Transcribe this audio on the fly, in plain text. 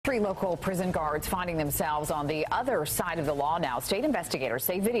Three local prison guards finding themselves on the other side of the law now. State investigators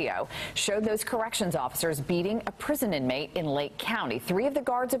say video showed those corrections officers beating a prison inmate in Lake County. Three of the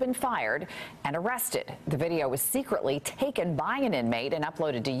guards have been fired and arrested. The video was secretly taken by an inmate and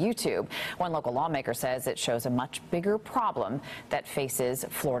uploaded to YouTube. One local lawmaker says it shows a much bigger problem that faces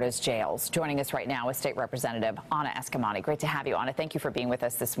Florida's jails. Joining us right now is State Representative Anna Eskamani. Great to have you, Anna. Thank you for being with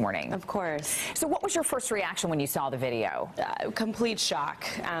us this morning. Of course. So what was your first reaction when you saw the video? Complete shock.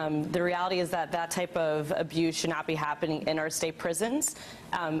 The reality is that that type of abuse should not be happening in our state prisons.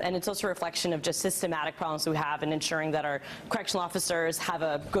 And it's also a reflection of just systematic problems we have in ensuring that our correctional officers have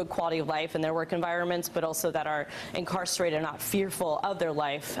a good quality of life in their work environments, but also that our incarcerated are not fearful of their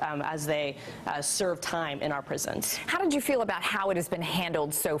life as they serve time in our prisons. How did you feel about how it has been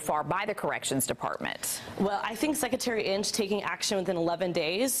handled so far by the Corrections Department? Well, I think Secretary Inch taking action within 11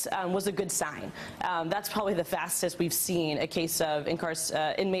 days was a good sign. That's probably the fastest we've seen a case of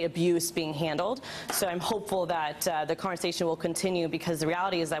inmate abuse being handled. So I'm hopeful that the conversation will continue, because the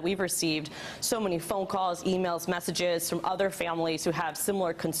reality is that we've received so many phone calls, emails, messages from other families who have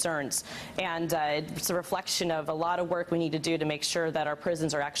similar concerns. And it's a reflection of a lot of work we need to do to make sure that our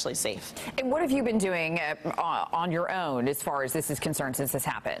prisons are actually safe. And what have you been doing on your own as far as this is concerned since this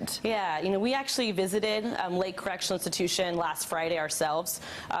happened? Yeah, we actually visited Lake Correctional Institution last Friday ourselves,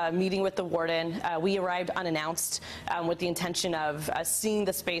 meeting with the warden. We arrived unannounced with the intention of seeing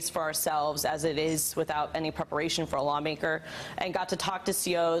the space for ourselves as it is without any preparation for a lawmaker, and got to talk to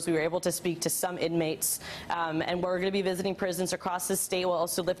COs. We were able to speak to some inmates, and we're going to be visiting prisons across the state while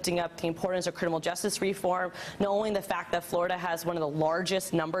also lifting up the importance of criminal justice reform, not only the fact that Florida has one of the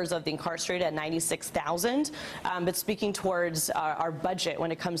largest numbers of the incarcerated at 96,000, but speaking towards our budget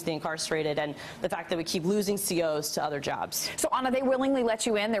when it comes to the incarcerated and the fact that we keep losing COs to other jobs. So, Anna, they willingly let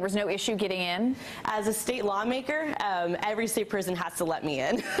you in? There was no issue getting in? As a state lawmaker, every state prison has to let me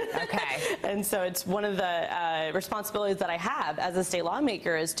in. Okay. And so it's one of the responsibilities that I have as a state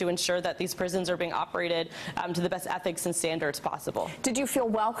lawmaker is to ensure that these prisons are being operated to the best ethics and standards possible. Did you feel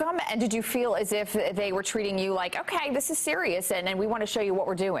welcome, and did you feel as if they were treating you like, okay, this is serious and we want to show you what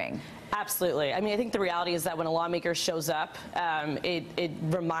we're doing? Absolutely. I think the reality is that when a lawmaker shows up, it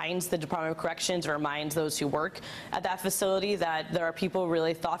reminds the Department of Corrections, reminds those who work at that facility that there are people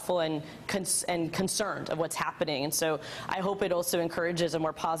really thoughtful and concerned of what's happening. And so I hope it also encourages a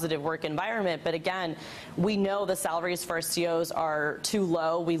more positive work environment. But again, we know the salaries for our COs are too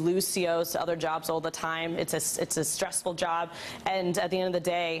low. We lose COs to other jobs all the time. It's a stressful job. And at the end of the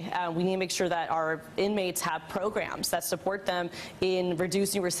day, we need to make sure that our inmates have programs that support them in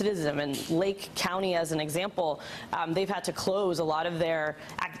reducing recidivism. And Lake County, as an example, they've had to close a lot of their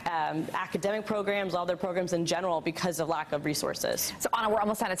academic programs, all their programs in general, because of lack of resources. So, Anna, we're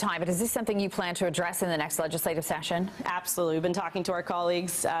almost out of time, but is this something you plan to address in the next legislative session? Absolutely. We've been talking to our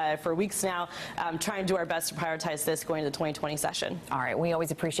colleagues for weeks now, trying to do our best to prioritize this going into the 2020 session. All right. We always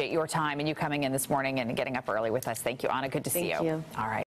appreciate your time and you coming in this morning and getting up early with us. Thank you, Anna. Good to see you. Thank you. All right.